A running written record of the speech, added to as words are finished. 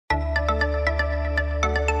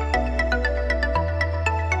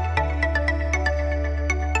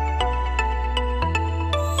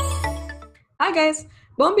Hi guys!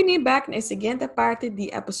 Bem-vindos back na seguinte parte de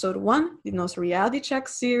episode 1 de nosso Reality Check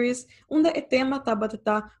series, onde o tema está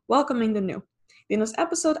batata Welcoming the New. De nosso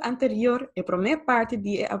episode anterior, a primeira parte do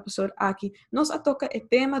episode aqui, nós toca o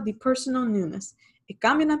tema de personal newness, e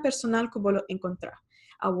cambio na personal que vou encontrar.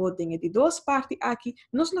 A ordem de duas partes aqui,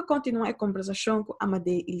 nós continuamos a conversação com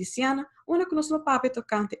Amadei e Liciana, onde nós vamos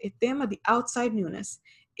tocante o tema de outside newness,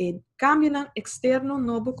 e cambio na externo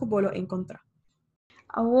novo que vou encontrar.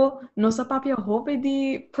 Nossa própria hobby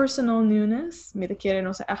de personal newness, me quer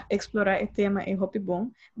nossa explorar o tema é hobby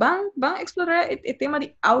bom. Vamos explorar o tema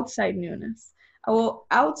de outside newness.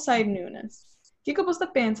 Outside newness. O que você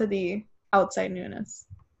pensa de outside newness?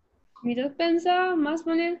 Eu penso mais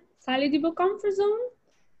maneiro sair de minha comfort zone.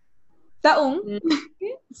 Tá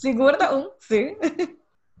Seguro tá sim.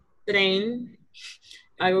 Treino.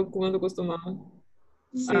 Algo como eu costumava.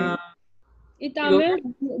 Sim. E também,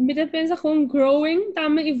 me pensa com growing,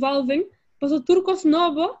 também evolving. Mas o turcos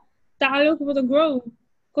novo, tá algo que eu grow.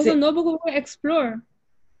 Coisa nova que eu explore.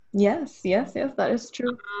 Yes, that is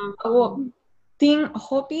true. Tem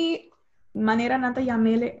hobby, maneira nata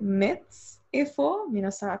yamele myths,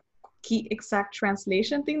 minha sa que exact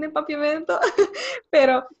translation tem no papiamento,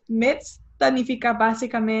 pero myths significa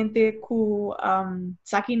basicamente que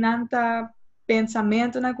sakinanta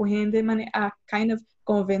pensamento na corrente a kind of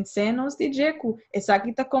convencer-nos de que essa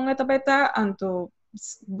aqui tá com essa beta anto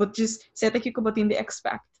just set aqui que botin de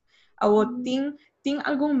expect. Tem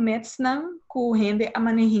algum myths não que gente a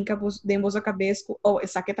manehin ka de vossa cabeça que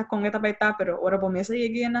essa aqui tá com essa beta pero ora bom mesa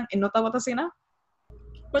cheguei não e não tá bota assim não.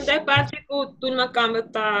 Quando é parte que tu numa cama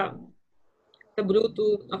tá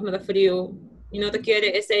bruto, tá frio, e não tá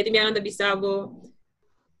querer esse aí também anda bisabo.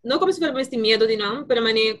 Não como se fosse medo de não, pero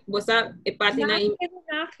mane você é parte na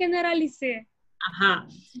generalize. Aha.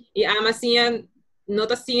 E a masinha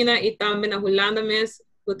nota sina e também na Holanda mes,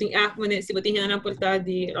 botin se botin na porta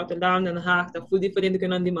de Rotterdam na Haag, tá full diferente que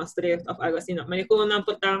não de Maastricht of algo assim, mas como na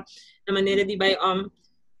porta na maneira de vai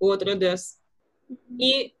outro dus.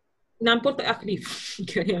 E na porta aclief,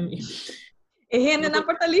 que é a mim. E gente na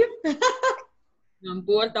porta livre? Na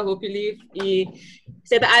porta hopefully e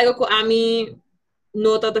se tá algo que a mim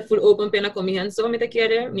nota tá full open pena comigo, so me te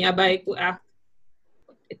quer me abai ku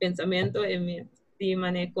pensamento e me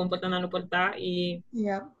mane comportando no porta e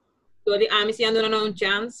so di ami si ando na un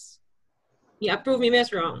chance me approve me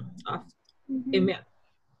mes wrong of me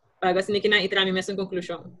para assim que na itra me mes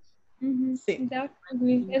conclusão. Sim.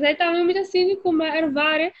 Essa também me assim como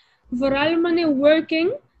ervare vooral mane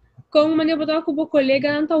working com mane botar com o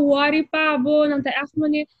colega não tá worry pa bo não tá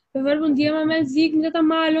mane bijvoorbeeld dia maar ziek niet dat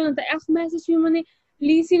malo não tá message mane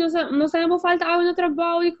Lisi não sabemos falta algo no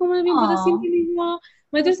trabalho e como me botar assim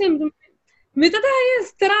mas eu sempre me tá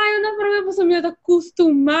estranho na prova porque me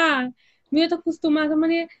tá acostumada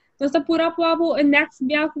mane nós tá pura po next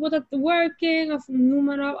dia que botar working of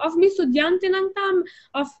número of me estudante não tam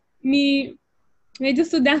of me de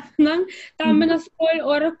estudante não também na escola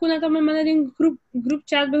ora kuna também mana din group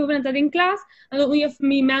chat bijvoorbeeld na din class ano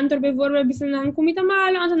mi mentor bijvoorbeeld bisa nang kumita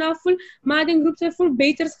malo ano na full ma din group sa full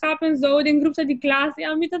beterschap en zo din group sa di class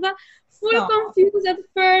ja mi tata full confused at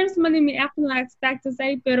first man mi echt no expect to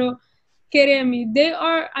say pero keremi they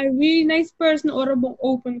are a really nice person ora bong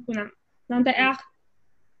open kuna nanta echt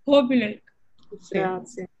hopelijk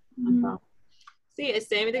Grazie. Sì, e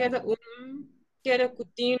se mi dica quero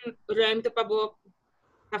cutin ruimte para bo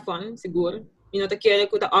have fun, seguro. Mi não te quero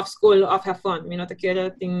que tá off school, off have fun. Mi não te quero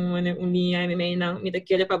tem linha MMA não. Mi te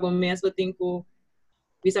quero para bom mês, eu tenho que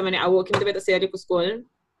visa mane awo que me deve sério com escola.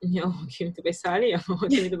 Eu que me deve sair, eu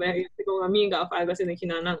que me deve com uma amiga ou algo assim que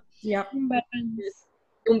não.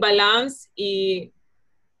 Balance e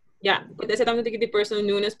pode ser também de personal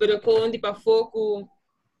newness, pero com tipo foco.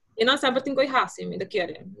 E não sabe tem que errar, mi te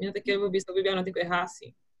quero. Mi não te quero visto viver não tem que errar.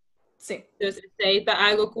 Sim. Então, se tá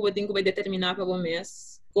algo que eu tenho que determinar para o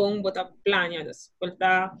mês, com botar planos,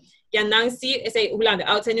 porta que andam se esse Holanda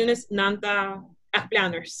outside newness não tá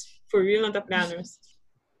planners, for real não tá planners.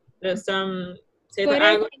 Então, se tá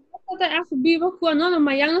algo tá echt bibo ko ano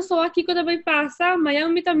mayang no so aqui ko vai passa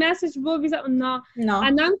mayang mita message bo bisa no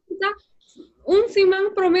anang kita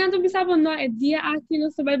simang promento bisa bo no é dia aqui no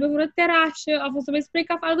so vai beber terrasse ou você vai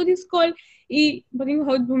explicar algo de escola e podem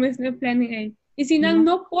hold bo mes no planning aí. E se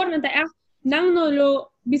não por não tá não lo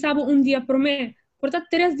bisa bo dia promete portanto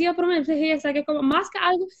 3 dias promete se é essa que como mais que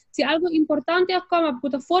algo se algo importante é como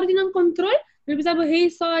puta fora de não controle não bisa bo hey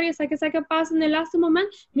sorry essa que passa no last moment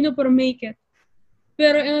me não por make it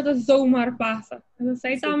pero en het zomaar pasa. Entonces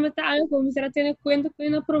ahí también está algo como se tiene cuenta que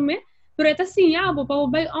no promete, pero esta sí ya, para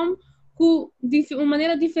volver con una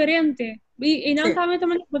manera diferente E não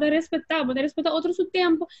também pode respeitar outro seu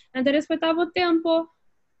tempo, não respeitar o tempo,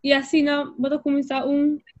 e assim não pode começar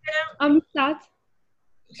amistade.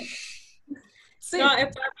 Sim. No, é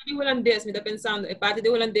parte de holandês, me tá pensando, é parte de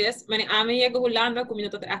holandês, mas a mim é Holanda, como não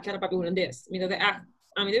tá aqui para holandês, me tá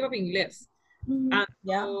a mim é para inglês.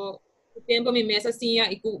 O tempo me mesa assim,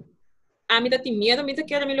 e a mim tá tem medo, me tá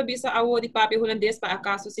querendo me lobisa a de papi holandês para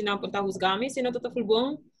acaso se não pode rusgar me, se não tá full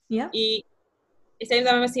bom. E sempre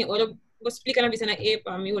também assim, olha, vou explicar na visa na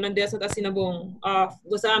epa, mi holandês não tá assim bom.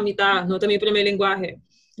 Você a mim tá, não tá minha primeira linguagem.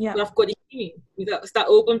 Para corrigir, me está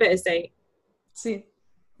open para esse. Sim.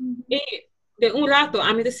 E de rato,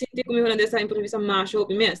 a mim senti que o holandês está improvisa mais o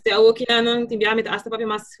mês. Te ao que não tem a mim hasta para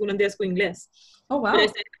mais holandês com inglês. Oh wow.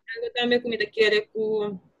 Mas eu também comida quer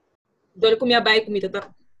com dor com minha bai comida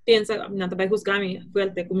tá pensa não tá vai rusgar me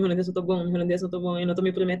fuerte com holandês não tá bom, holandês não tá bom, eu não tô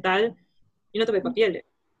me prometer e não tá vai papel.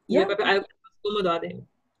 E papel algo comodade.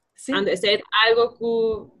 Sim. And esse é algo que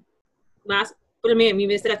mas para mim, me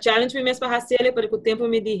mestra challenge me mestra para fazer para que o tempo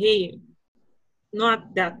me diga hey,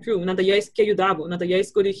 not that true. Não é isso que ajudava, não é isso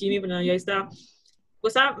que corrigir, não é isso que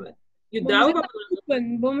você ajudava.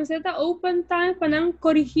 Vamos estar open time para não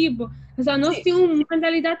corrigir. Então, nós temos uma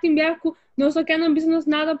mentalidade em Berco, nós só queremos business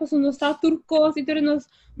nada, porque nós está turcos, e nós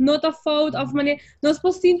não está fault, of maneira, nós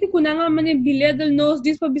podemos que não há maneira bilhete nós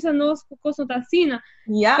diz para business nós, porque nós está assim,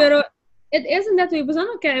 pero é não você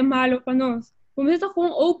não quer malo para nós. Vamos estar com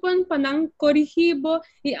open para não corrigir,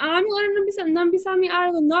 e a mim agora não bisa me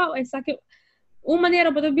algo, não, é só que uma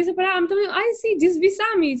maneira para bisa para mim também, ai sim, diz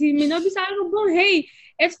bisa me, se me não bisa algo bom, hey,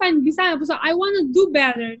 it's fine, bisa, I want to do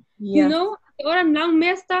better, you know, agora não me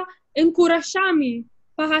está encorajar-me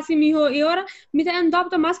para assim mijo, e agora me está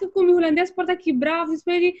adopta mais que com o holandês por aqui bravo,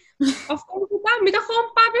 espere, of course, tá, me está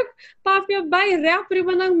com papi vai real para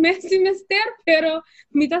não me semestre, pero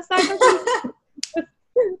me está saindo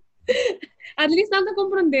at least não te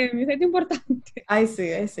compreendemos, isso é importante. I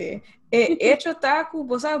see. Hecho tá que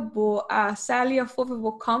você a sair a fora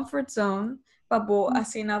do comfort zone para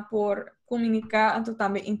assim por comunicar então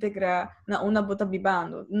também integrar na uma bota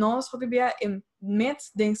vivendo. Nós o que via em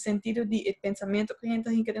mets de sentido de pensamento que a gente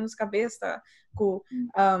tem que ter na cabeça que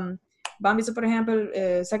vamos por exemplo,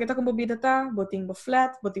 se que tá com bebida tá, botin bo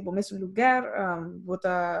flat, botin bo mesmo lugar,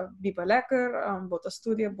 bota bipa lekker, bota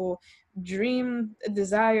estudia bo dream,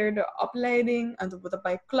 desired opleiding, então bota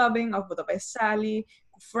by clubbing, ou bota by Sally,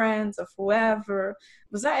 friends, of whoever.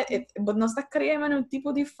 Mas nós está criando um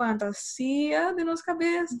tipo de fantasia de nossa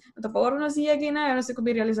cabeça. Então, para nós ir aqui, né? Nós temos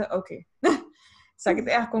que realizar, ok. Sabe que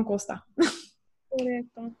é com costa.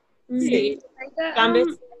 Correto. Sim.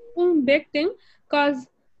 Big thing, because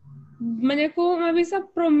maneira que uma vez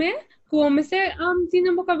promete que comecei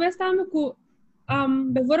tinha uma cabeça também que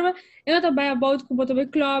bijvoorbeeld eu não trabalho about que botar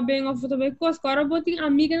clubbing of botar coisas agora botar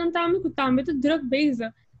amiga não também que também tá druk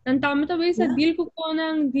bezig dan também talvez deal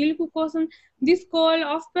com coisas de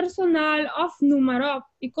escola of personal of número op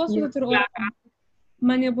e coisas que outro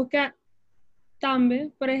maneira porque também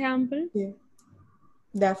por exemplo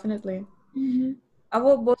Definitely.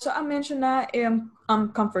 Você a mencionar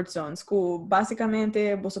comfort zones, que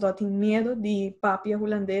basicamente você tem medo de papi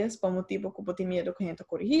holandês por motivo que você tem medo que a gente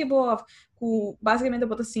corrigido, que basicamente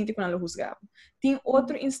você sente que não é juzgado. Tem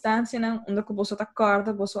outra instância onde você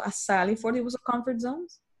acorda, você a sair fora de você comfort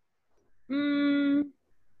zones? Mi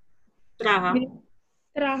trabalho.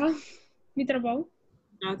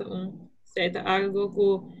 Certo, algo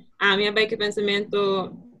que a minha bem que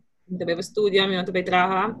pensamento também vou estudar, eu também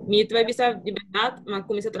trabalhar. Me também bisa de verdade, mas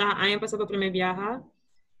comecei a trabalhar ano passado para primeiro viajar.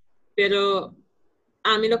 Pero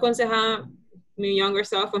a mim não aconselha meu younger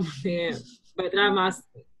self vai trabalhar mais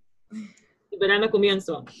de verano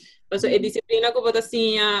começo. Então, a disciplina que eu vou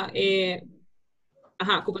assim que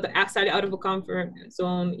eu vou actually out of a comfort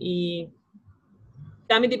zone e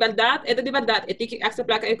também de verdade, é de verdade, é que essa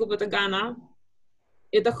placa é que eu vou ganhar.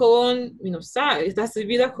 É gewoon, não sei, está se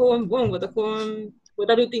vida gewoon bom, bota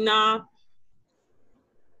rotina,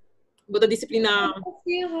 bota disciplina.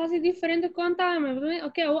 Sim, é diferente quanto a mim.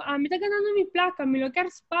 Ok, a mim tá ganhando minha placa, me lo quero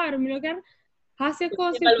spar, me lo quero fazer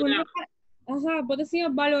coisas, bota assim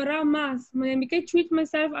valorar mais, mas me quero treat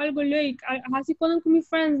myself algo leuk, assim quando com meus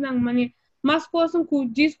friends não, mas coisas que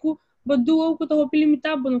diz que vou doar que tô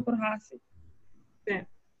limitado no por assim.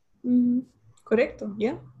 Correto,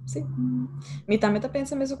 yeah, sim. Me também tá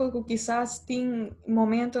pensando mesmo que quizás tem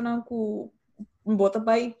momento não que bota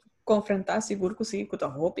vai confrontar seguro que sim, que tá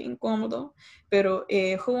roupa incômodo, pero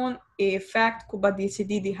gewoon fact que vai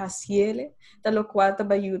decidir de fazer, tal qual tá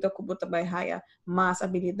vai ajudar que bota vai ganhar mais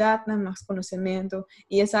habilidade, mais conhecimento,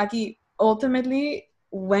 e essa aqui ultimately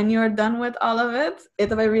when you're done with all of it,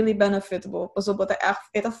 ito vai really benefitable. Paso bota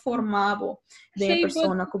ito formabo de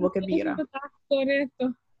persona que você vira.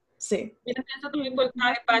 Correto. Sim. E pensa também por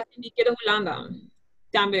parte de que da Holanda.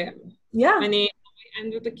 Também. Yeah.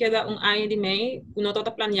 En te queda un año de medio, uno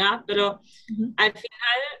todo planeado, pero al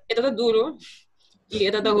final es todo duro y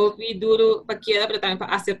es todo duro para quedar, pero también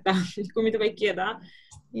para aceptar cómo te va a quedar.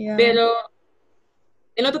 Yeah. Pero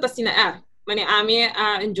no todo así nada. A mí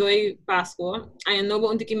enjoy Pascua, a no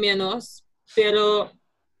voy un poquito menos, pero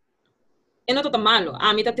no todo malo.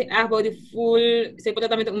 A mí te hago de full, se puede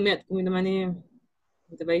también un met, como de manera,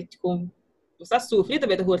 te va a você sofre,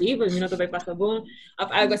 também é horrível, não vai passar bom,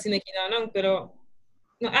 algo assim aqui não, pero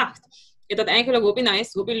no echt. Het had eigenlijk ook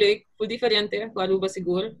nice, ook leuk, heel diferente, qua Aruba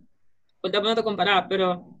seguro. Pode não te comparar,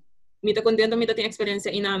 pero me tá contento, me tá tem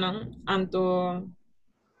experiência em anang, anto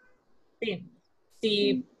sim.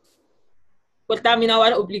 Se por tá me não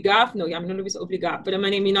era obrigado, não, eu não lo bisa obrigado, pero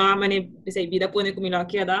mane bisa vida pone como lo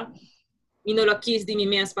queda, me não lo quis de mim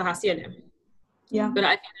mesmo para fazer. Yeah. Pero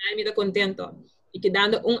al final me tá contento. E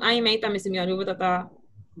quedando año meio também se me Aruba tá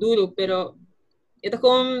duro, pero ito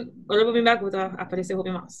kung wala pa bimbago ta aparece ko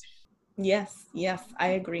mais. Yes,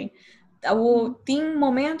 I agree. Tem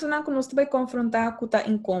momento na que nós vai confrontar com tá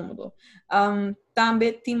incômodo.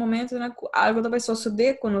 Também tem momento na que algo vai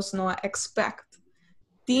suceder que nós não expect.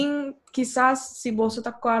 Tem, quizás, se você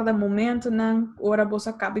tá acorda momento na hora você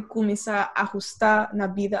acaba começar a ajustar na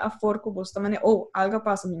vida a forco você também algo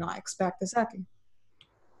passa me não expect isso aqui.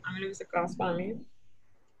 A mim você caso para mim.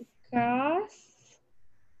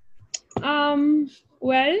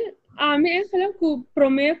 Well, eigenlijk ko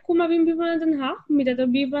probeer ko mabimbiban na Den Haag, met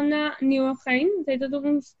dat biban na Nieuwegein, dat het ook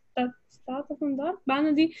een staat van daar,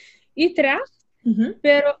 bijna die Utrecht.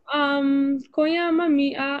 Pero konja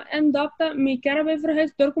mami en dat mi kera bij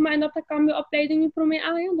verhuis door komen en dat kan mi opleiding niet probeer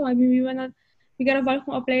aan ja, dan heb mi na mi kera wel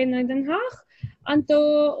gewoon opleiding naar Den Haag. Anto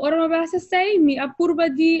ora ma basa say mi apurba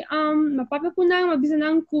di ma papa ko na mabisa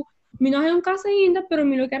nang ko mi no hay un casa ainda, pero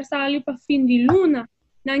mi lo quero sali pa fin di luna.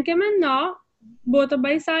 Nanke man no, bota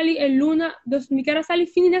vai sali e luna, dos mi quero sali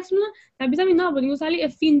fin di next luna, na bisa mi no, botinho sali e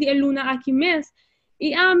fin di luna aqui mês.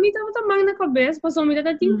 E a mi tava também na cabeça, passou mi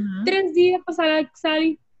tata tinha 3 dias para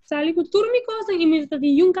sali com tudo mi coisa e mi tata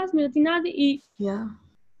tinha um caso, mi tata tinha nada e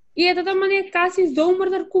e é tata maneira quase zomer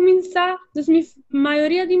dar começar, dus mi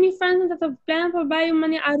maioria de mi friends tata plan para vai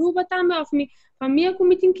maneira Aruba também, of mi família com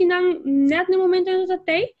mi tinha que não net no momento eu tata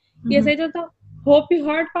tei, e essa tata hoop je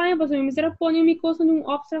hard van je, pas we moeten pony mi kosten doen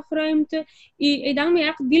opslagruimte. Ik denk me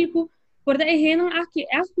echt dilko, voordat ik heen dan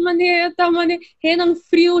echt manier, dat manier heen dan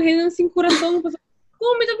frio, heen dan sin coração, pas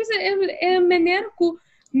como me tô maneira que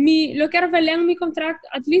me lo quero verlengen mi contract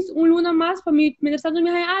at least luna mais para me estar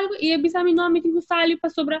dormindo algo e bisa mi nome tenho sali para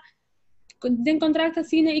sobra den contract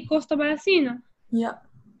assim e costa para assim. Ja.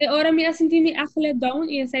 E ora me senti me echt let down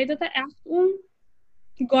e zei dat echt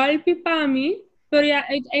golpe para mim. Pero ja,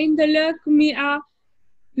 uiteindelijk me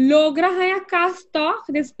logra a casa toch,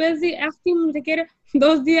 depois de echt moet ik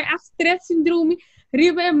 2 dias echt stress syndroom,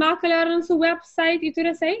 riba e makelaar aan zijn website e tudo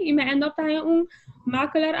assim, e me end up te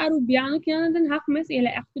makelaar arubiano que anda Den Haag mes, ele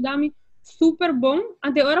echt dami super bom,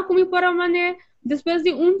 até hora comi para mané, depois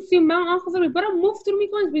de semana ongeveer, para move door me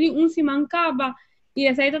kon, de semana acaba, e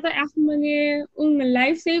essa aí tá echt mané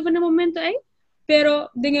lifesaver no momento aí, pero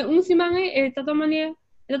de semana é tá mané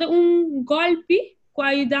dat golpe que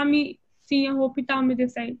ajuda-me sim a hospital me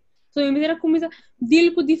descer. So eu me começa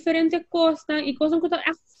deal com diferentes coisas e coisas que estão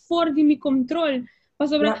echt fora de meu controle. Mas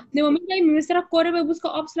sobre no momento aí me será correr para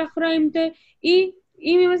buscar opslagruimte e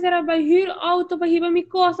me será para huurauto para ir para minha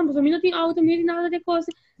coisa, mas eu não tenho auto, não tenho nada de coisa.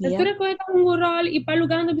 Dat tudo que está rural e para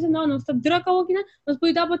lugar onde não está druk aqui, nós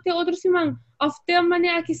podemos dar para outra semana. Of ter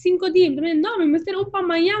maneira aqui 5 dias. Não, me será para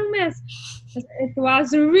amanhã mês. It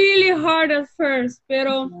was really hard at first,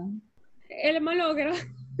 pero ele me logra.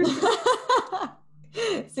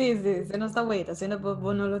 Sí, se nos aguenta, se no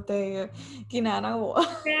lo te kinana o.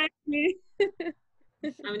 Exactly.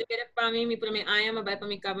 A mí para mí mi primer año me va para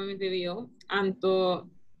mi casa me vivió. Anto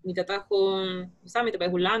mi tata con, sabe, me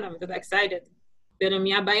tata Holanda, me tata excited. Pero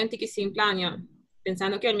mi abai un tiki sin plan,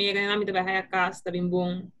 pensando que mi era mi tata a casa, tá bem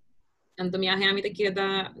bom. Anto mi aia mi te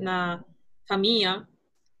queda na família.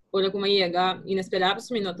 Ora como chega inesperado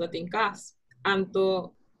se minuto em casa.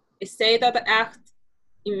 Anto sei dat echt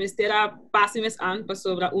investerar passes aan para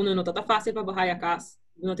sobre não tá fácil para baixar a casa.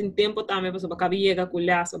 Não tem tempo também para sobre cabiega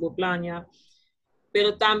colher sobre plania.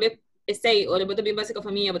 Pero também sei ora botar bem básica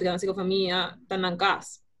família, botar básica família tá na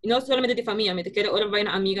casa. E não somente de família, me te quero ora vai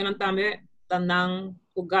na amiga não também tá na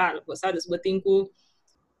lugar, sabe? Botar com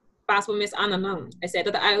passo mês ano não. Sei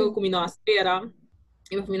dat algo como nós espera.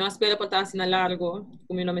 mi não espera por estar assim na largo,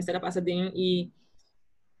 como não me será passadinho, e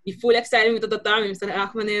full excitement total, me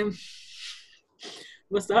será, mané,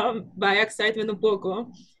 basta vai excitement um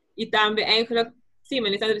pouco, e também, eigenlijk, sim,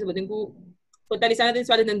 mas nessa vez, eu fortalecendo a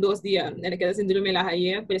suerte em 2 dias, né, que assim, dormir lá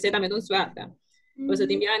aí, pero você também tem suerte, você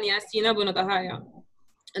tem viagem assim, na boa tahaya,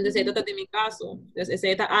 então você está em meu caso, você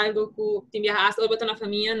está algo que tem viajar, ou botar na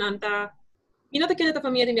família, não tá. E não te querer a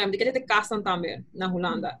família de minha, te querer te casam também na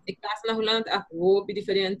Holanda. E casa na Holanda é roupa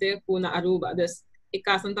diferente que na Aruba. Então, e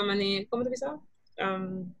casam também, como tu disse?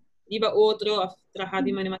 Iba outro, trabalhar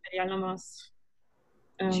de material na mais.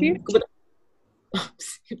 Cheap?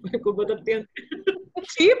 Como tu tens?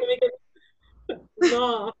 Cheap?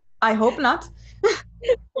 No. I hope not.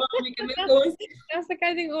 Essa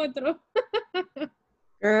cai em outro.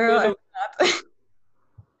 Girl, I hope not.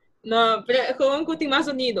 No, pero es como que más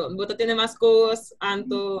unido. Vos tenés más cosas,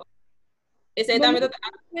 anto. Ese también.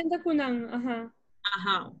 Cuenta con ajá.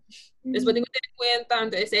 Ajá. Después tengo que tener en cuenta,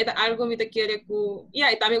 entonces es algo que te quiere que...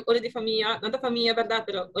 Y también hora de familia, no de familia, ¿verdad?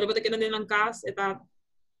 Pero hora te quedan en casa, está...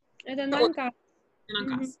 Está en casa. En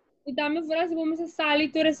casa. E também fora se vamos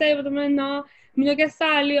sair, tu recebe também não, melhor que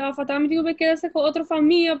sair, a fatar me que quer ser com outra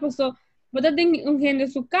família, pessoa, você tem um rende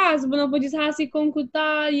sua casa, você não pode sair assim com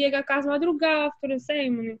cutar, chega a casa madrugada, tu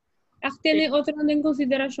recebe, mano. Acho que tem outra em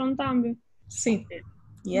consideração também. Sim.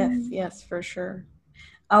 Yes, for sure.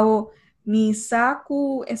 Ao misa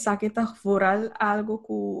ku esakita foral algo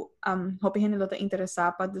ku hopi henelo ta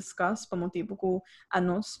interesa para discuss pa motivo ku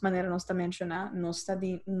anos maneira nós ta menciona nós está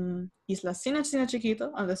de isla sina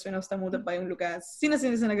chiquito antes nós está muda para lugar sina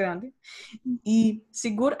grande e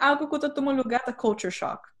seguro algo que tá tomo lugar ta culture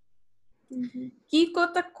shock. Que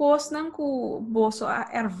cota cosnan ku boso a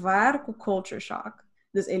ervar ku culture shock.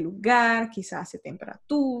 Dus el lugar, quizás a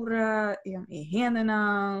temperatura, e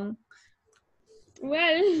não.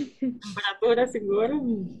 Well, temperatura segura.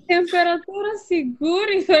 Temperatura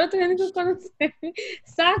segura, e eu tô vendo que eu conhecer.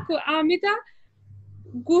 Saco, a mim tá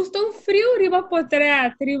gustam frio riba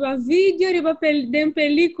portrait, riba vídeo, riba de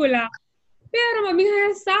película. Pero a mim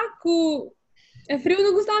é saco. É frio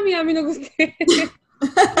não gusta a mim não gostei.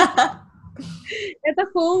 Tá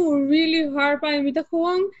com really hard para mim, tá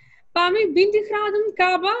com para mim 20 graus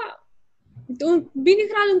acaba. 20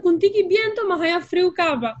 graus com tiki viento, mas é frio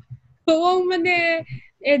acaba. Kung mane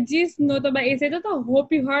diz no ba esse tá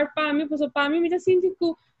hope hard para mim me tá sentindo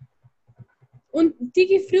que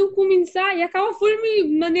tiki frio começar e acaba full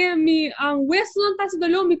me hueso não tá se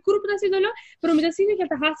dolor, me corpo tá se dolor, pero me tá sentindo que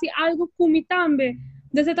tá assim algo comigo também.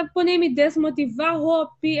 Dessa tá pone me desmotivar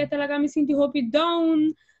hope, até lá me sentir hope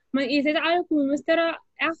down, mas esse tá algo que me estera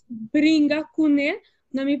brinca com né,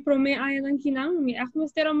 na me prome aí não que não, me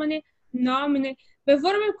estera mane não, me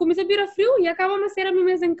before me começa a virar frio e acaba me ser a mim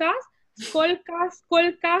mesmo em casa.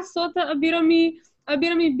 Qualquer só abrir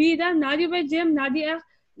minha vida, nadie vai gym, nadie é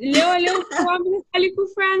leo como ali com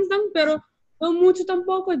friends não, pero não muito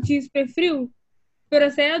tampouco diz frio,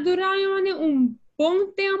 pero se durante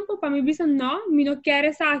bom tempo para mim bisa não, me não quer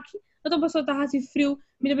estar aqui, outra pessoa tá assim frio,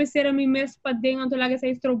 me deve ser a mim mesmo para dentro lá que se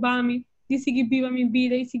estrobame, de seguir viva minha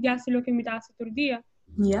vida e seguir assim o que me dá todo dia.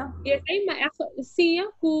 Yeah. E aí mas sim,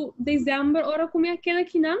 com dezembro hora como é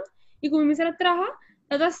aqui não, e começar a trabalhar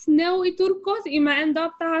dat is sneeuw e turcos e me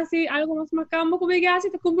end-up tá assim algo mais macambo comigo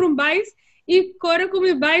assim, tá compro bais e corre com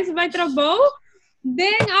meu bais vai trabalho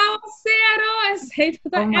den ao zero é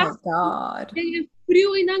Oh my God. É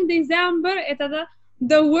frio e não dezembro é tá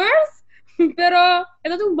the worst pero é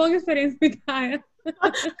tá uma boa experiência para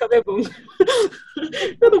Cadê bom?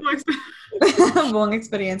 Tudo mais. Boa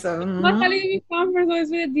experiência. Mas ali me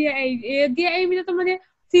conversou dia aí me tá maneira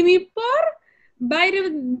se me por vai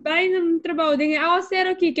no trabalho de ao zero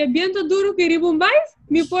aqui que é viento duro que ribumbais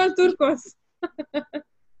me por turcos.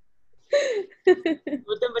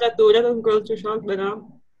 A temperatura do culture shock, verdade?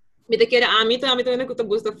 Me te quer a mim também que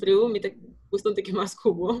gosta frio, me te gosta um pouco mais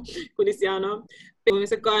cubo, culiciano. Pero me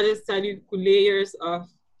cara sair com layers of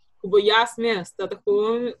cubo yasmes, tá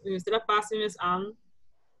com me será passe mes an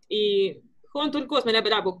e com turcos, me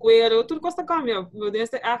lembra bo cuero, turcos tá cambia, vou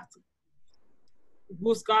desse act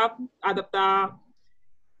buscar adaptar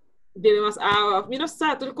beber mais água. Mira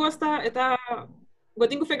só, turcos tá vou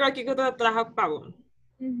ter que pegar aqui que eu tô trabalhando para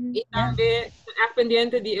e também é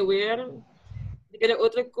pendente de aware de que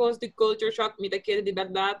outra coisa de culture shock me daquele de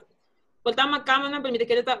verdade voltar uma câmera para me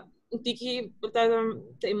daquele tá um tiki voltar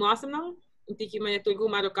te emoção não um tiki mais turco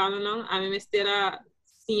marocano não a minha estera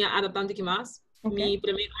sim adaptando tiki mais me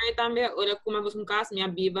primeiro aí também ora como vos um caso minha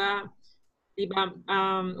biba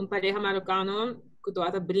pareja marocano que tu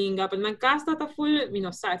ata brinca para na casa tá full me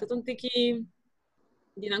não sai tá um tiki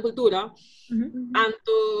din ang kultura.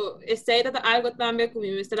 Anto, essa é algo também que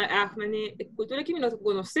me mostra a cultura que me não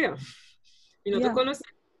conhecer. Me não conhecer,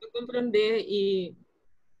 compreender e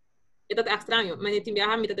é tão estranho. Mas eu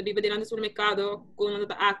tinha me tata biba dentro do supermercado com uma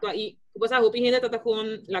tata actua e você sabe que ainda tata com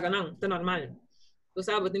laganang, tá normal.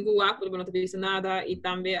 Você sabe, tem que uar porque não te diz nada e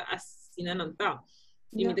também assim não tá.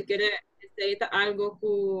 E me quer essa é algo que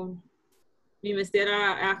me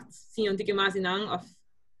mostra sim onde que mais não,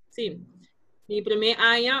 sim. E para mim,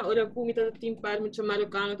 ora por mim tá timpar muito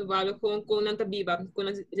marocano tu valo com nanta biba, com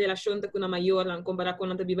a relação com a maior, comparar com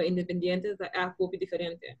nanta biba independente, é um pouco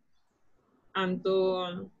diferente.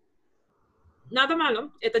 Anto nada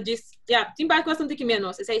malo, esta diz, timpar bastante que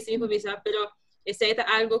menos, essa é sempre visa, pero essa é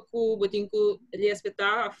algo que botin que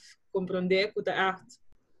respeitar, compreender que a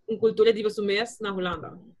cultura de você mês na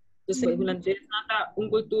Holanda. Então, holandês nada uma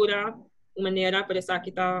cultura, uma maneira para essa que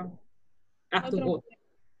está actuando.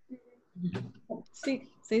 Sí,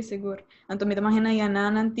 sí, seguro. Então, me imagino que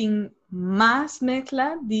não tem mais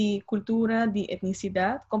mezcla de cultura, de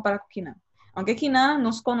etnicidade, comparado com Kina. Aunque Kina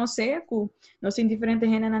nos conhece, nós temos diferentes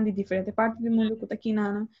gêneros de diferentes partes do mundo que aqui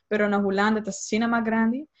na, pero na Holanda está sendo mais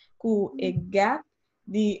grande, que o gap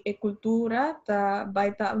de cultura vai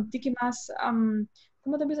estar pouco mais,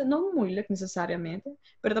 como também não muito necessariamente,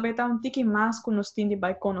 mas também está pouco mais que nós temos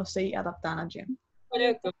de conhecer e adaptar a gente.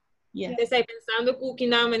 Correto. Estou pensando que o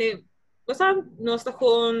Kina, nós está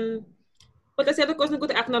com pode ser coisa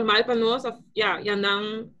que é normal para nós,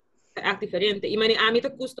 não é diferente. E mas a mim tá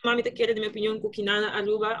costuma, a mim tá querer de minha opinião que Kinana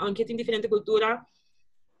Aruba, aunque tem diferente cultura,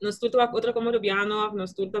 nós tudo é outro como rubiano,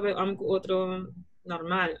 nós tudo é outro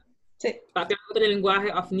normal. Sim. Para outra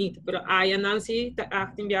linguagem of niet, pero aí não se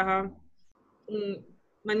tá viajar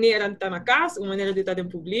maneira de estar na casa, uma maneira de estar em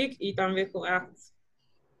público e também com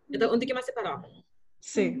então onde que mais separar.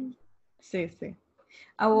 Sim, sim, sim.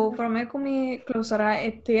 Para mim, como closará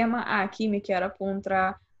o tema aqui, me quero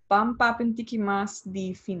apontar para um papo mais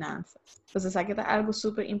de finanças. Então, isso aqui é algo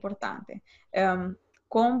super importante.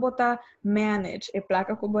 Como você manage a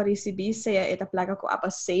placa que você recebe, seja a placa que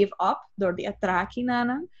você save up, door de atraque,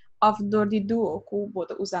 ou door de duo que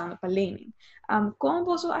você usando para lening. Como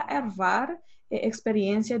você ervar a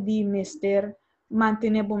experiência de mestre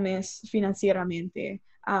manter o mês financeiramente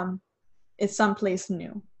someplace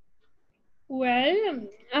new? Well,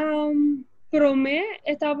 para mim,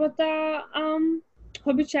 estava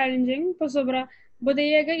hobby challenging, para sobra,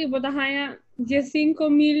 bodega e bodahaya de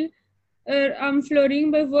 5.000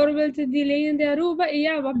 florin, bijvoorbeeld, die lenen de Aruba, e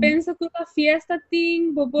we pensa que a fiesta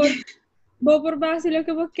ting, por base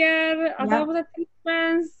que eu quero, acaba de ter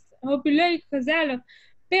fans, hobby leuk, gezellig.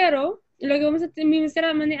 Pero, lo que vamos a ter, me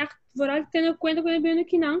será maneira, vooral tendo conta com o bem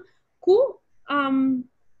que não, que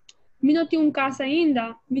me não tinha casa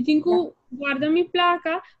ainda, me tinha que guardar minha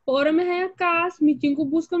placa, ora me a casa, me tinha que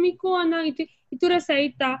buscar minha cona, e tu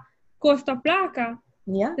receita custa placa.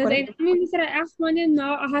 Então, me será echt wanneer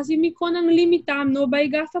não, assim minha cona limitar, não vai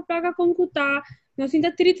gastar placa com cuta, não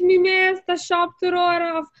sinta treat me mês, tá shop ter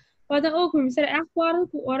ora, wat dan ook, me será echt guarda,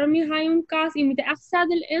 ora me hai casa, e me te echt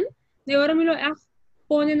saddle in, de ora me lo echt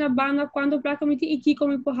pone na banga, quando placa me tinha, e kiko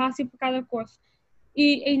me porrasi por cada coisa.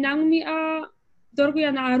 E não me dorgo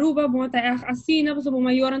ya na Aruba, bom tá assim, né? Você bom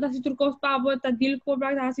maior anda se turcos pabo, tá deal com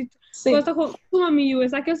black tá assim. Costa com uma miu,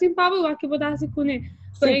 essa que eu sim pabo, aqui botar assim com né.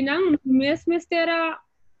 Foi não, mesmestera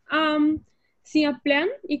sim a plan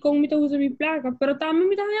e com me tá usa minha placa, pero também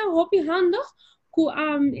me tá já hobby handig,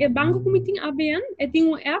 que e banco que me tem ABN, e tem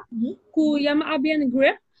uma app que chama ABN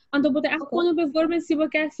Grip. Então, você quando bijvoorbeeld se você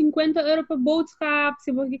quer 50 euro per boodschap,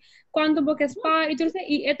 se você quando você spar,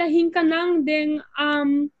 e esta hinka nang den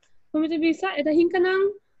como te bisa, esta hinka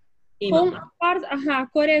nang com a parte,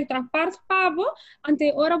 correto, a parte pabo,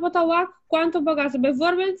 ante ora bota wak quanto bagaço,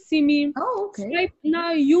 bijvoorbeeld se me swipe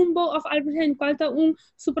na Jumbo of Albert Heijn, qualta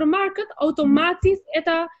supermarket, automatisch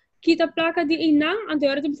esta kita placa de inang, ante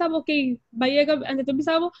ora te bisa, ok, ante te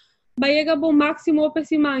bisa, bayega bo máximo pe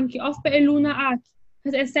simanki, of pe eluna at.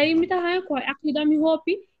 Mas essa me tá aí com a ajuda me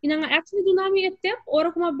hobby e não é actually do nome é tempo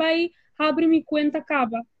ora como vai abrir minha conta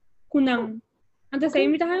acaba com não então essa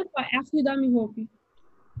me tá aí com a ajuda me hobby.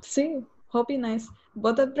 Sim, hobby nice.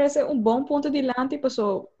 Bota parece bom ponto de lante para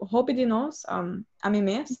o hobby de nós a mim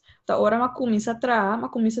mesmo. Da hora mas começa a trabalhar, mas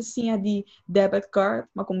começa assim a de debit card,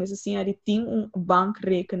 mas começa assim a de ter banco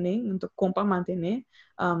rekening, então compra manter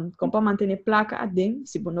placa a dentro,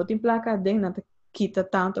 se não tem placa a dentro, não quita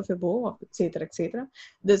tanto favor, etc, etc.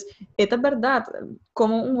 Dus, é a verdade,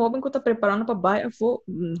 como hobby que está preparando para baixo,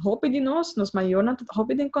 hobby de nós maior,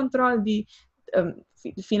 hobby de controle de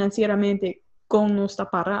financeiramente como nos está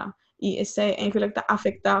parar. E esse é que está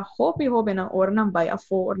afetar hobby na hora não vai a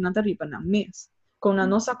fora, não está riba na mês. com a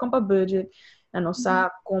nossa compra budget, a nossa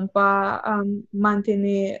compra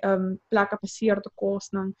manter placa para certo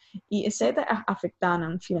custo, e etc.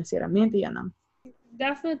 afetando financeiramente, já não.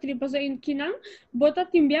 Definitely, pues in kinang bota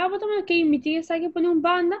timbia bota man kay meeting sa que pone un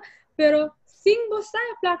banda, pero sin bosta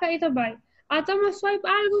placa itabay. Ata ma swipe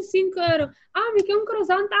algo 5 euros. Ah, me queda un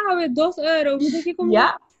croissant a 2 euros. Me dije como,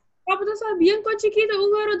 capaz sa bien con chiquito,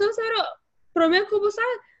 1 euro, 2 euros. Prometo que bosta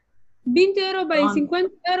 20 euros bay,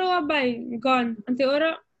 50 euros bay, gone. Ante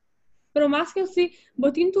ora, pero más que así,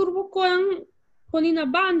 botin turbo con na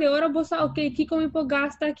banda, ora bosta, ok, kiko me po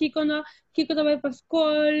gasta, kiko tabay pa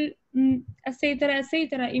school, etcétera,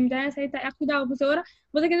 etcétera. E me dá essa é cuidado, porque ora,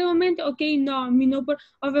 você que no momento, ok, não, me não por,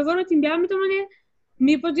 ao ver agora te enviar me tomane,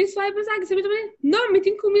 me pode só pensar que se me tomane, não, me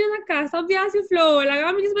tem comida na casa, só viaja flow,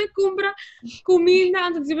 lá me diz vai comprar comida,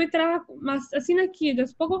 antes de vai trazer, mas assim aqui,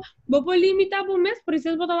 depois pouco, vou por limitar por mês, por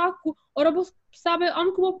isso botar lá, ora você sabe,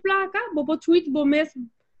 como placa, vou tweet por mês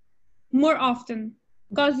more often,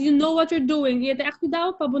 because you know what you're doing. Je hebt echt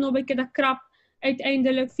gedaan, pa bono bij de krap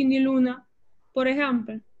uiteindelijk fin de luna, por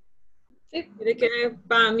ejemplo. Sí, de que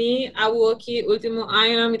para mí, algo que último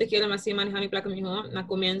año me te quiero más manejar mi placa mejor. Na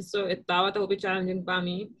comienzo estaba todo challenging para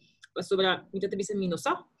mí, pues sobre me te dice mi no sé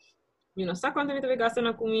cuánto me te gasta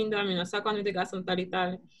na comida, mi no sé cuánto me te gasta tal y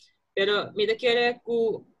tal, pero me te quiere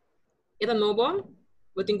que era novo,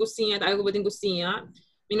 botin cozinha, algo botin cozinha,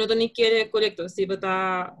 me no ni quiere correcto, si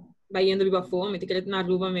bota vayendo viva fome, me te quiere na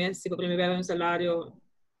ruba mes, si por primeira um salário,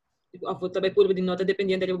 a foto também por de nota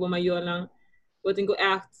dependente de maior lá, botin co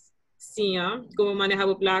echt sim, como manejar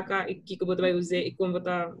a placa e que você vai usar e como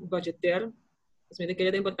você budgetear. Isso me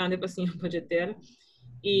é importante para sim budgetear.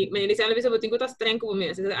 E mas inicialmente você tem que estar estranho com o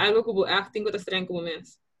mês. É algo que você tem que estar estranho com o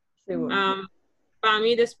mês. Para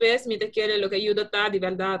mim depois me quer o que ajuda tá de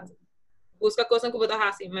verdade. Busca coisas que você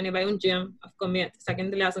faz, mas vai gym, a comer, sabe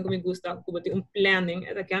que relação que me gusta, que você tem planning,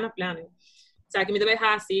 é que é planning. Sabe que me vai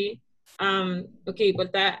fazer, ok,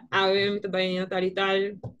 voltar a ver me vai tal e tal,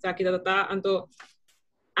 sabe que tá, então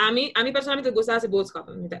a mí personalmente gusta hacer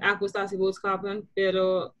boodschappen. Me gusta hacer boodschappen,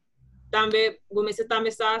 pero también, como se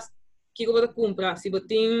también estás, que você compra, se você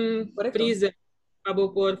tem freezer,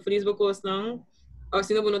 acabou por freezer coisa não, ou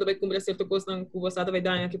se não você vai comprar certo coisa não, que você vai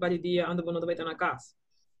dar aqui para o dia, onde você vai estar na casa.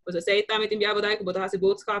 Você sei também tem viagem daí que você hace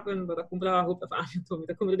boodschappen, você compra roupa para então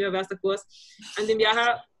você compra diversas coisas, ande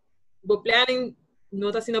viajar, o planning não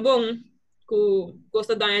está sendo bom, que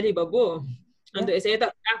custa dar ali babo. Então, esse é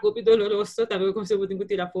a roupa doloroso, também como se eu tenho que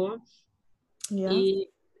tirar fora. E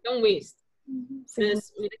é um waste.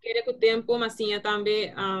 Mas, me queria que o tempo, mas sim,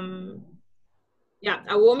 também, a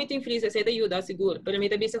homem tem freezer, essa ajuda, seguro. Para mim,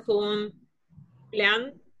 também, se for um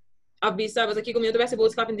plan, avisa, mas aqui, como eu tivesse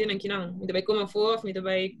bolsa para aqui não. Me vai comer fora, me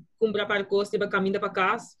vai comprar para costa, vai caminhar para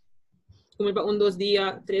casa, comer para 1, 2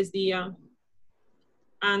 dias, 3 dias.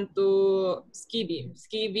 Anto, skibi,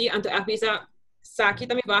 anto, avisa, saki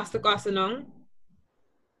também basta costa não.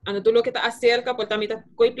 Ano tulo kita acerca, por também tá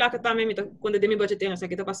coi placa também, quando de mi budget tem, essa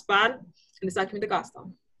kita paspar, e sabe que me gasta.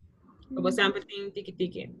 Eu sempre tem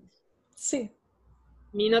tiki. Sim.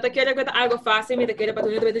 Mi não te quer que algo fácil, me te quer para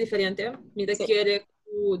tudo diferente. Me te quer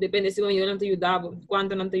depende se eu não te ajudava,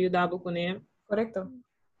 quanto não te ajudava com ele. Correto.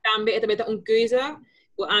 Também é uma coisa,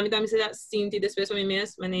 o a mim também se senti depois para mim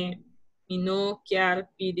mesmo, mas me não quer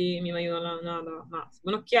pedir me maior nada mais.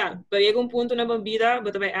 Eu não quero. Para chegar ponto na vida,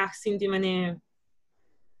 você vai sentir mané.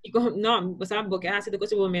 Y no, o sea, porque hace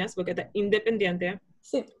cosas por mes, porque está independiente.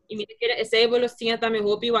 Sí. Y mira que ese evolución también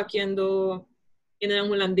hobby va haciendo en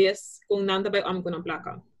el holandés con nada para con una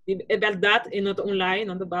placa. Es verdad, y no online,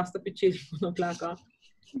 no basta pedir una placa.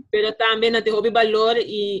 Pero también no te hobby valor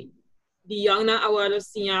y digamos ahora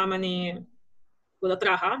se llama ni puedo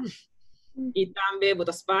trabajar y también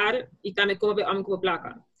puedo spar y también como con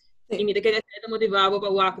placa. Y mira que es motivado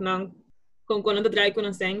para wak con cuando te trae con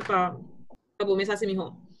un sen para me hace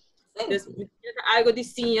mejor. Entonces, me algo de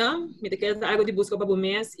sinha, me queda algo de busca para o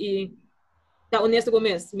mês e tá honesto com o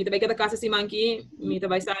mês. Me vai cada casa assim aqui, me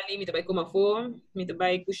vai sair, me vai comer fora, me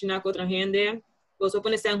vai cozinhar com outra gente, vou só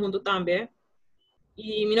pôr junto também.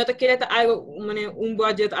 E me nota que é algo,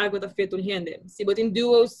 budget, algo tá feito com gente. Se você tem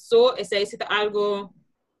duas só, esse aí está algo,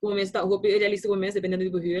 o mês está realista com o mês, dependendo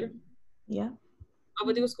do governo. Yeah. Eu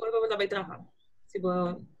vou ter que escolher para vai trabalhar. Se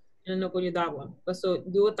você não pode dar, porque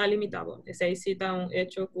duas está limitado. Esse aí sim está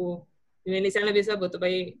hecho com e iniciar na visa você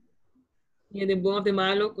vai ir de bom ou de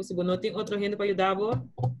malo, que se você não tem outra gente para ajudar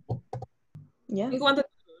enquanto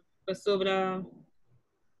sobre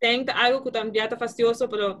tem algo que também está fastidioso,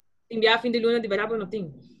 mas tem fim de luna de verão não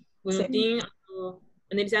tem. Não tem,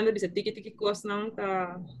 iniciar na visa tiki costa não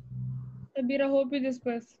tá. Vira roupa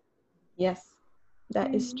depois. Yes,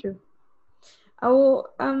 that is true.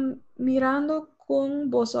 Mirando com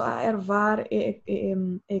você a ervar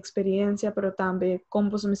experiência, pero também como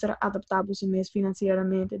você me será adaptar você mesmo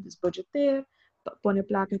financeiramente, desbudgetar, pôr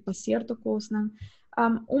placa para certa coisa.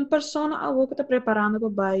 Persona a que está preparando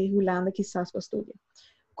para ir Holanda, quizás para estudar.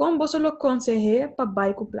 Como você lo aconselha para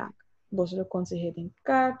ir com placa? Você lo aconselha em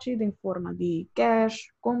cartão, em forma de cash?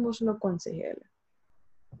 Como você lo aconselha?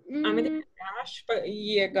 A mim tem cash para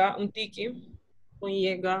chegar ticket, para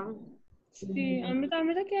chegar. Sim, a mim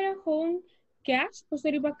também quero com cash,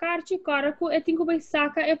 posterior para cartão, cara, que eu tenho que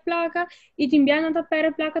sacar a placa e também não tá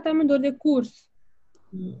para placa também do de curso.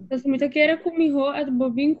 Então, se eu quero comigo, eu vou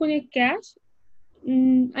vir com o cash.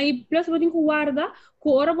 Aí plus eu tenho que guardar que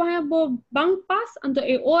ora vai bo bank pass então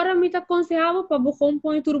é ora me tá aconselhava para bo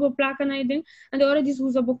compor turbo placa na idem então ora diz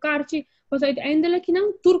usa bo carte pois ainda que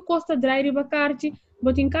não tur costa drive riba carte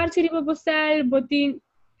botin carte riba bosel botin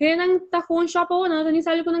renang tá com shop ou não nem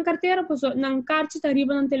sale com a carteira pois não carte tá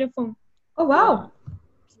riba no telefone. Oh wow.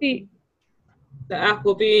 Sim. A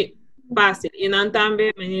copy fácil e não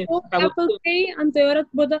também Apple Pay anterior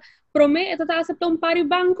bota prome eta tá aceita pari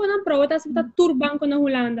banco na pro tá aceita tur banco na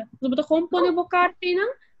Holanda so bota compone bo cartina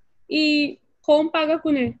e com paga com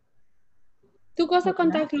ele tu gosta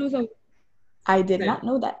contact usa I did not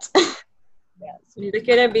know that. Yes.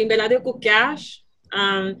 Querer bem belado com cash.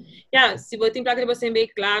 Se você tem placa de você bem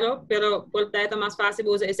claro, pero por tá mais fácil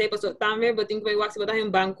usar esse passo também, você tem que ver se você em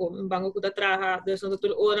banco que tá trabalhando, deixando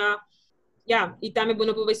toda hora. E também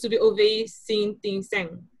bom para subir o veio sem tem sem.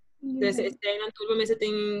 Então, esse não tudo mas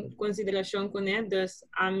tem consideração com ele, então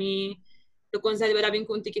a mim eu considero para bem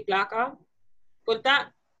com ticket placa.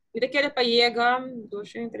 Portanto, eu quero para chegar,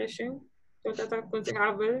 200, 300, então tá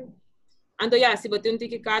aconselhável. Então, se você tem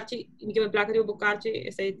ticket card, e que placa de card,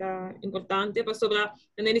 isso é importante, para sobre a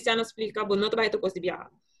iniciar não explica, bom, não vai ter custo de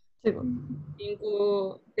viagem.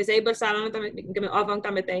 Então, esse aí Barcelona também, que me avança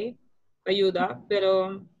também tem, ajuda,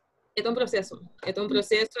 pero é um processo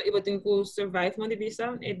e você tem que survive uma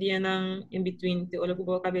divisa e dia não in between te olha que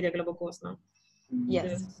vou acabar aquela coisa.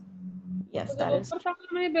 Yes, that is. Por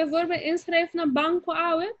exemplo, bijvoorbeeld inschrijven naar banco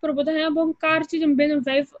ouwe, pero botar een bon kaartje dan binnen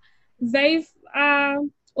 5 a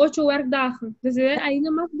 8 werkdagen. Dus ainda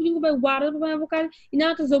mais que vai guarda para bocar e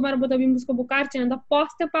não tá zobar botar bem buscar bocar, tinha da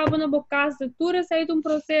posta para na bocar, tudo é um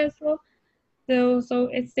processo. So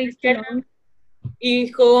it takes too long.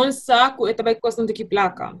 E com um saco, é também questão de que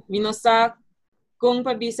placa. Minha saco, com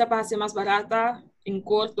para visa para ser mais barata, em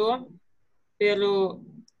curto, pero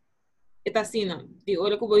é assim, de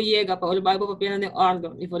hora que eu vou chegar para olhar para o papel de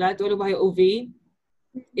ordem, e vou lá, eu vou ouvir,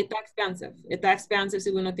 é expensive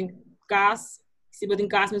se você não tem casa, se você tem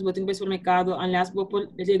casa, mas você tem que ir para o mercado, aliás, vou por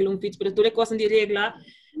regra fit, pero tudo é questão de regra,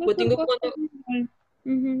 você tem que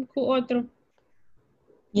com outro.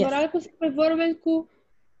 Yes. Agora, bijvoorbeeld,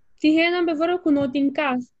 diegene bijvoorbeeld nooit in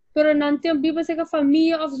kaas. Pero nanti biba sa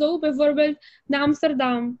familie of zo, bijvoorbeeld naar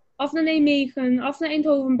Amsterdam, of naar Nijmegen, of naar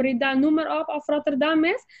Eindhoven, Breda, noem maar op, of Rotterdam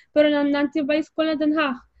is, pero nanti bij school naar Den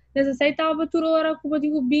Haag. Dus zij taal beturora,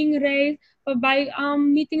 kubo bing reis, bij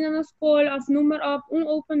meeting naar school, of noem maar op, een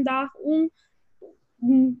open dag,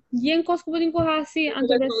 yen kos kubo dingo hasi,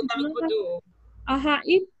 aha,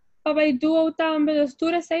 e papai duo também, dus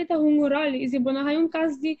tura zij ta hungurali, e bona hay um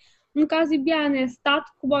caso de biane, estado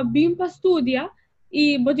kubo bim para estudiar,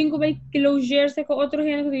 e botin ko vai closer com outro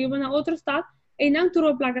gente que iba na outro estado e não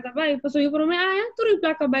turo placa também passou eu por mim turo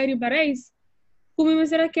placa vai ribareis como me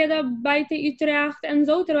será que da vai te Utrecht en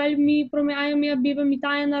zo terwijl me por mim minha biba me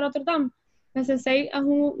tá na Rotterdam mas sei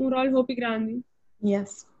rol hopi grande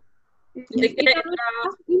Yes.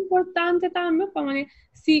 Importante também para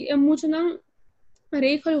se é muito não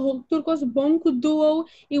regel turcos bom que duo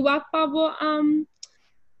e wakpabo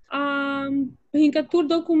hinka tur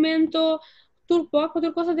documento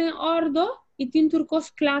outra coisa tem ordo e tem turcos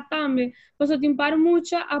claro também. Você tem para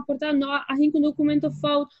muito aportar no a gente um documento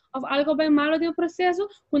falso ou algo bem malo no processo,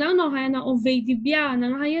 quando não há na o veio de via,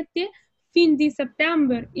 não há até fim de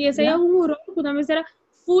setembro. E esse é rol quando não será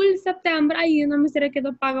full setembro aí não será que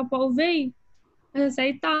do paga para o veio. Esse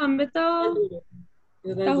aí também tá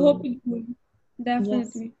hope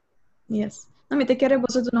definitely. Yes. No, me te quiero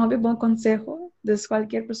você dar um bom conselho de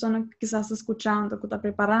qualquer pessoa que está escutando, que está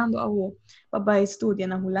preparando algo para estudar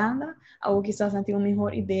na Holanda, ou quizás não tem uma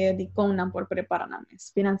melhor ideia de como não pode preparar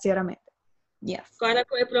financeiramente. Yes. Claro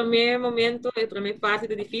que o primeiro momento, a primeira parte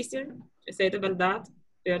é difícil, essa é a verdade,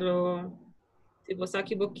 mas se você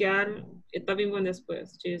equivocar, está bem bom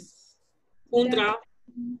depois. Contra,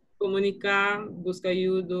 comunicar, buscar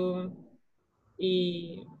ajuda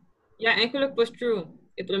e é aquilo que é true.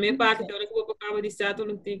 A primeira parte, da hora que eu acabo de certo,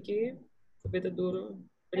 não tem que saber duro.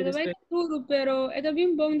 futuro, pero ito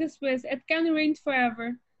bem bom depois. It can range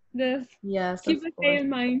forever. Yes, keep it in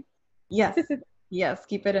mind. Yes, yes,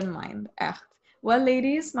 keep it in mind. Echt. Well,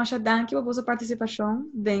 ladies, masya danke po sa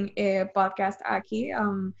partisipasyon din podcast aqui.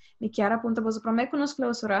 Me quero apontar boso para me conosco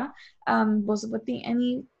clausura. Boso bating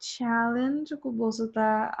any challenge ko boso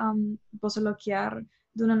ta boso lokiar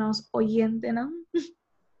duna nos oyente não?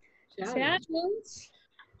 Challenge?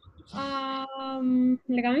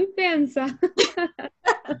 Legal me pensa.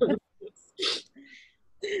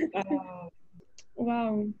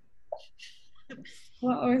 Wow.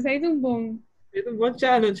 Wow, isso aí é tão bom. É um bom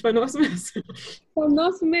challenge para nós mesmos. Para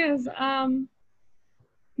nós mesmos.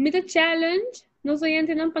 Mita challenge, nós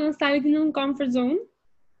oyente não para não sair de um comfort zone.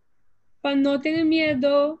 Para não ter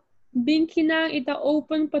medo, bem que não está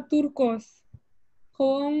open para turcos.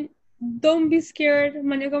 Com don't be scared,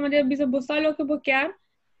 maneira como deve ser botar o que você quer.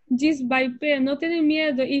 Just by pé, não tenha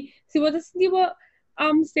medo. E se você sentir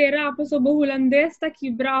será, pessoa holandês está aqui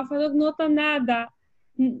brava, não nota nada.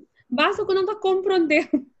 Basta que não está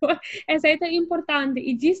compreendendo. Essa aí é importante.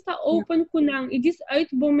 E just está open com não. E just uit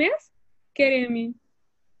bom mês, querem.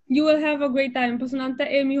 You will have a great time. Porque não está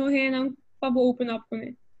não para open up com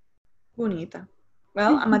ele. Bonita.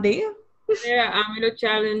 Well, Amadeia? A melhor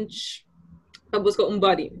challenge para buscar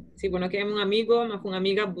buddy. Se você quer amigo, mas uma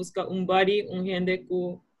amiga busca buddy, gente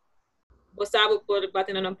que você sabe por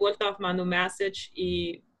bater na porta, mandar message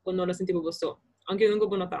e quando não sentir gostou. Aunque nunca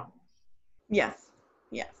vou notar. Yes,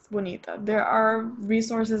 bonita. There are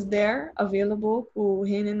resources there available ku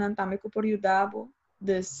gente não também que por ajudar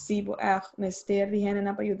de se nester de gente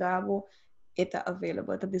não para ajudar está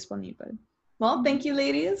available, está disponível. Well, thank you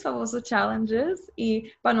ladies for those challenges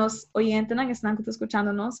e para nós oyentes que estão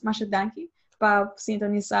escutando nós, mas danke para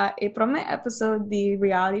sintonizar o primeiro episódio de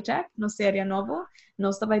Reality Check, nossa série nova.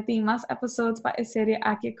 Nós também temos mais episódios para a série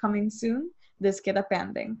aqui coming soon, desde que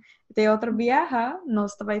pending. De outra viaja,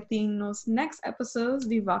 nós também temos next episodes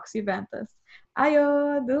de Vox Ventas.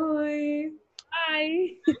 Ayo, doi!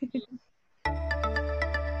 Bye!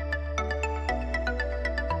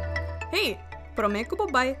 Hey, prometo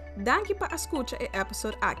que vai, danke para escutar o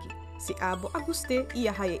episódio aqui. Se abo a gostei e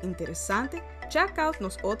a é interessante, check out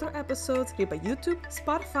nos outros episódios para YouTube,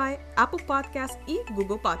 Spotify, Apple Podcasts e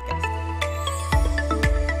Google Podcasts.